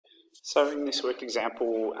So in this work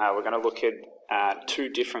example, we're going to look at two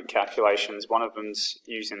different calculations. One of them's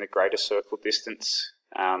using the greater circle distance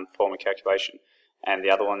form of calculation, and the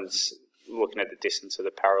other one's looking at the distance of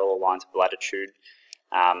the parallel lines of latitude.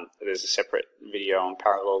 There's a separate video on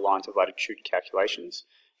parallel lines of latitude calculations,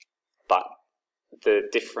 but the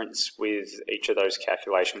difference with each of those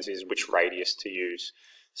calculations is which radius to use.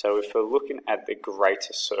 So if we're looking at the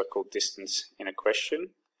greater circle distance in a question,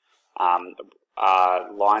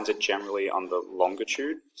 lines are generally on the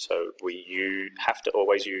longitude, so we have to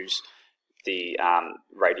always use the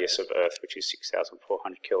radius of Earth, which is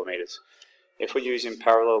 6,400 kilometers. If we're using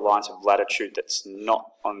parallel lines of latitude that's not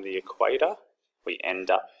on the equator, we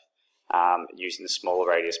end up using the smaller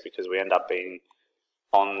radius because we end up being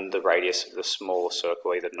on the radius of the smaller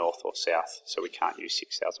circle, either north or south, so we can't use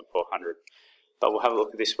 6,400. But we'll have a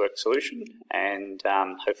look at this work solution, and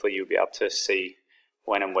hopefully you'll be able to see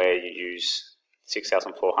when and where you use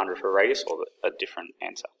 6,400 for a radius or a different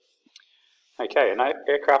answer. Okay, an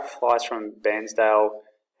aircraft flies from Bairnsdale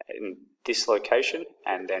in this location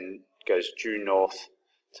and then goes due north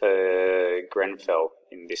to Grenfell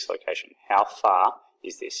in this location. How far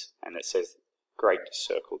is this? And it says great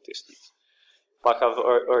circle distance. Like I've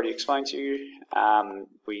already explained to you,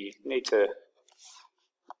 we need to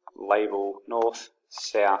label north,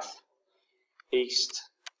 south, east,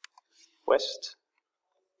 west,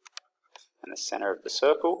 and the center of the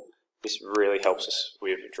circle. This really helps us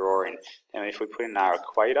with drawing. And if we put in our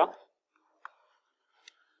equator,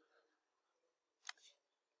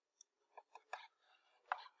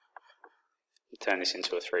 turn this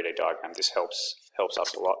into a 3D diagram. This helps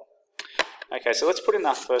us a lot. Okay, so let's put in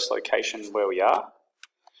our first location where we are.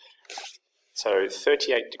 So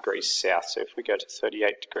 38 degrees south. So if we go to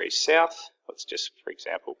 38 degrees south, let's just, for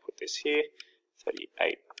example, put this here,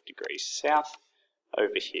 38 degrees south.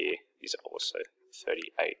 Over here is also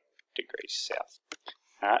 38 degrees south.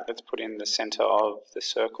 Alright, let's put in the center of the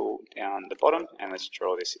circle down the bottom, and let's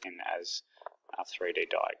draw this in as a 3D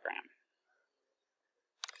diagram.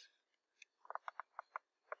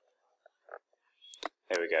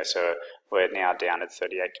 There we go, so we're now down at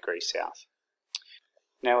 38 degrees south.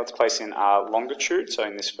 Now let's place in our longitude. So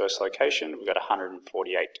in this first location, we've got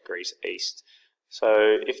 148 degrees east.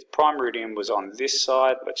 So if the prime meridian was on this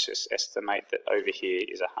side, let's just estimate that over here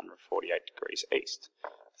is 148 degrees east.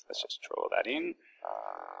 So let's just draw that in.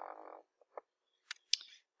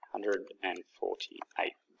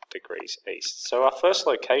 148 degrees east. So our first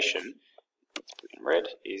location, let's put in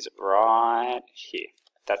red, is right here.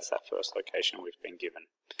 That's that first location we've been given.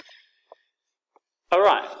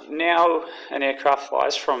 Alright, now an aircraft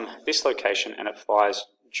flies from this location and it flies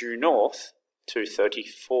due north to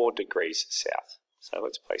 34 degrees south. So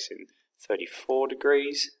let's place in 34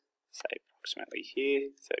 degrees, say approximately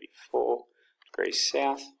here, 34 degrees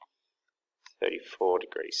south, 34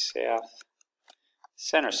 degrees south,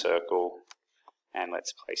 center circle, and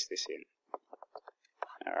let's place this in.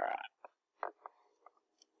 Alright.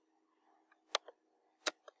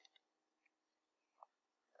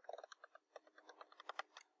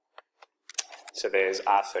 So there's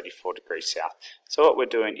our 34 degrees south. So what we're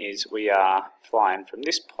doing is we are flying from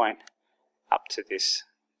this point up to this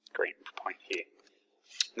green point here.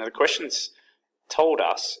 Now the question's told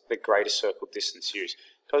us the greater circle distance used.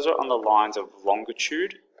 Because we're on the lines of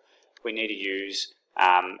longitude, we need to use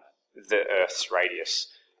the Earth's radius.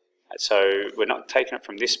 So we're not taking it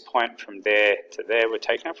from this point, from there to there, we're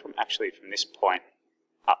taking it from this point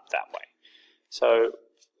up that way. So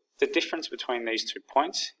the difference between these 2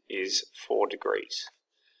 points is 4 degrees.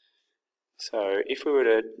 So if we were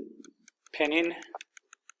to pen in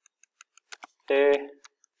there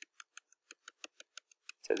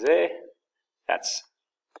to there, that's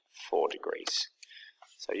 4 degrees.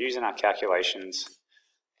 So using our calculations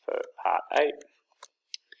for part 8,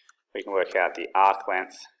 we can work out the arc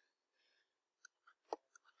length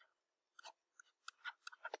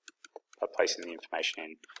by placing the information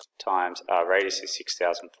in, times our radius is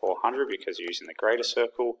 6,400 because we're using the greater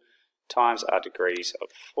circle, times our degrees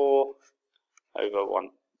of 4 over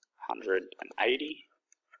 180.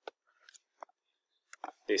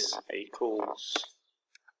 This equals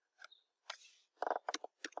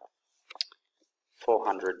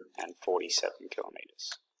 447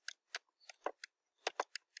 kilometers.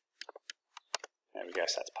 There we go,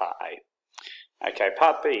 so that's part 8. Okay,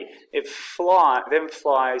 part B. It then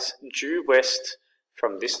flies due west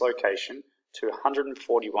from this location to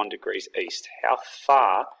 141 degrees east. How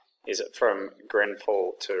far is it from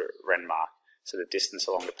Grenfell to Renmark? So the distance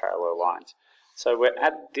along the parallel lines. So we're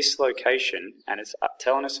at this location and it's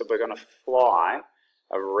telling us that we're going to fly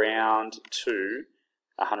around to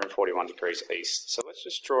 141 degrees east. So let's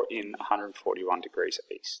just draw in 141 degrees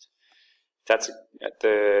east. If that's at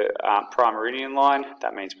the prime meridian line,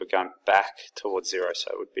 that means we're going back towards 0,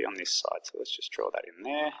 so it would be on this side. So let's just draw that in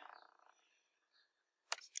there.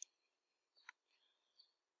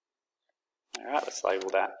 Alright, let's label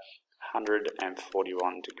that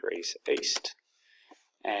 141 degrees east.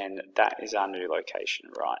 And that is our new location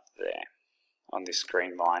right there on this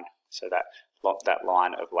green line. So that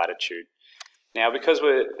line of latitude. Now, because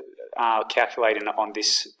we're calculating on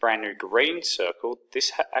this brand new green circle,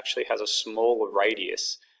 this actually has a smaller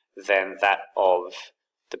radius than that of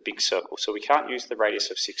the big circle. So we can't use the radius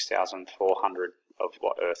of 6,400 of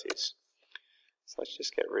what Earth is. So let's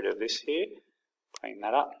just get rid of this here, clean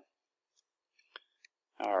that up.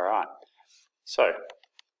 Alright, so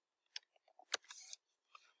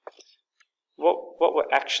what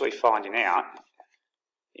we're actually finding out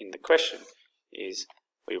in the question is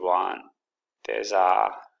there's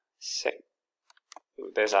our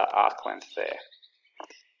arc length there.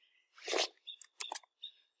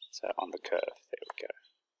 So on the curve, there we go.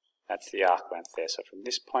 That's the arc length there. So from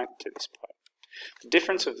this point to this point. The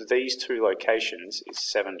difference of these two locations is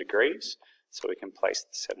 7 degrees. So we can place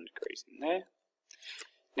the 7 degrees in there.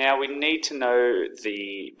 Now we need to know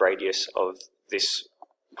the radius of this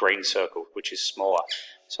green circle, which is smaller.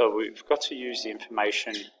 So we've got to use the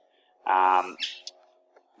information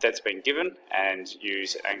that's been given and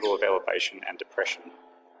use angle of elevation and depression.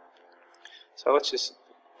 So let's just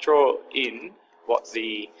draw in what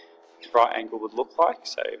the right angle would look like.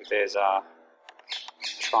 So there's our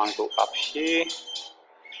triangle up here,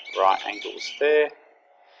 right angles there.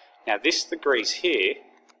 Now this degrees here,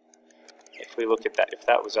 if we look at that, if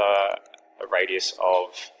that was a radius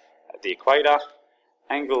of the equator,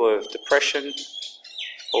 angle of depression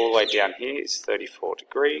all the way down here is 34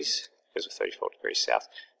 degrees, because we're 34 degrees south.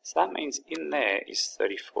 So that means in there is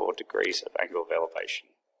 34 degrees of angle of elevation.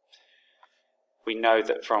 We know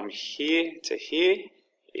that from here to here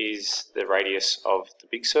is the radius of the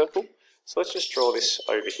big circle. So let's just draw this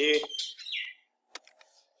over here.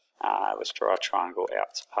 Let's draw our triangle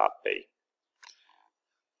out to part B.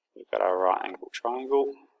 We've got our right angle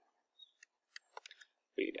triangle.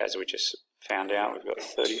 As we just found out, we've got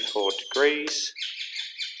 34 degrees.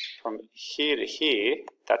 From here to here,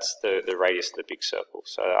 that's the radius of the big circle.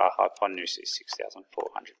 So our hypotenuse is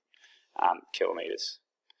 6,400 kilometers.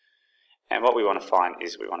 And what we want to find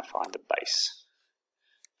is we want to find the base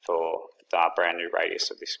for our brand new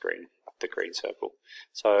radius of this the green circle.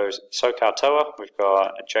 So SoCal TOA, we've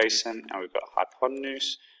got adjacent and we've got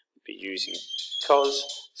hypotenuse. We'll be using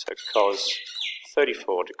cos. So cos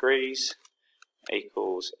 34 degrees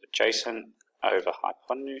equals adjacent over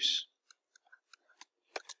hypotenuse.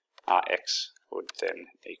 X would then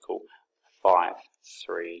equal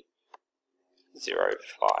 5305.84.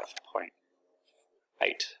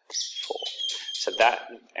 So that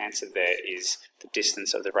answer there is the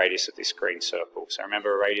distance of the radius of this green circle. So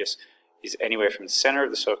remember, a radius is anywhere from the center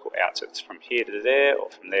of the circle out. So it's from here to there, or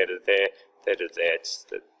from there to there, there to there. It's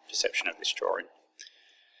the perception of this drawing.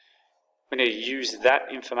 We're going to use that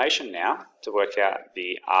information now to work out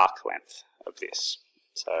the arc length of this.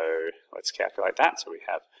 So let's calculate that. So we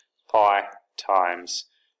have pi times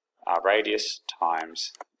our radius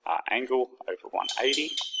times our angle over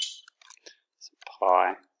 180. So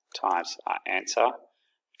pi times our answer,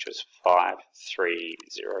 which was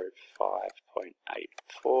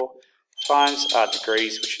 5305.84, times our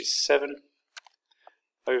degrees, which is 7,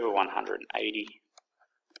 over 180.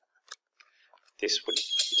 This would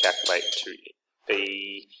calculate to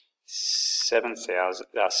be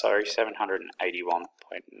 781.91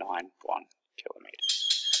 kilometers.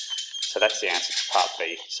 So that's the answer to part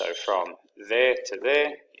B. So from there to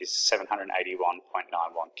there is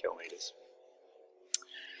 781.91 kilometers.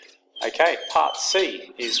 Okay, part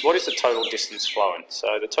C is what is the total distance flown?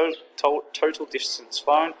 So the total distance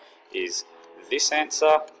flown is this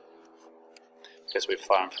answer, because we've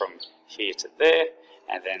flown from here to there,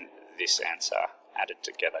 and then this answer added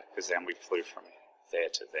together, because then we flew from there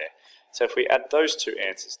to there. So if we add those two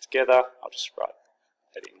answers together, I'll just write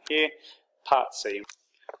that in here. Part C,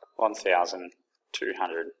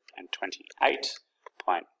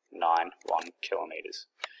 1,228.91 kilometers.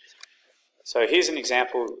 So here's an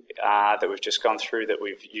example that we've just gone through that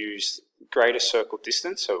we've used greater circle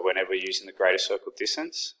distance. So whenever we're using the greater circle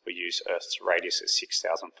distance, we use Earth's radius as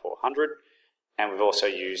 6,400. And we've also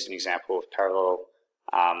used an example of parallel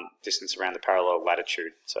distance around the parallel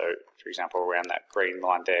latitude. So for example, around that green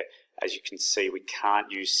line there, as you can see, we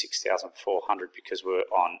can't use 6,400 because we're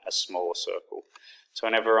on a smaller circle. So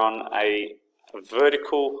whenever we're on a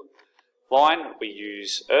vertical line, we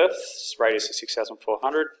use Earth's radius of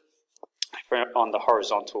 6,400. On the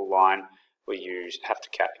horizontal line, we have to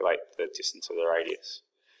calculate the distance of the radius.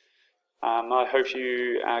 I hope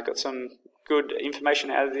you got some good information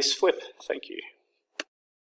out of this flip. Thank you.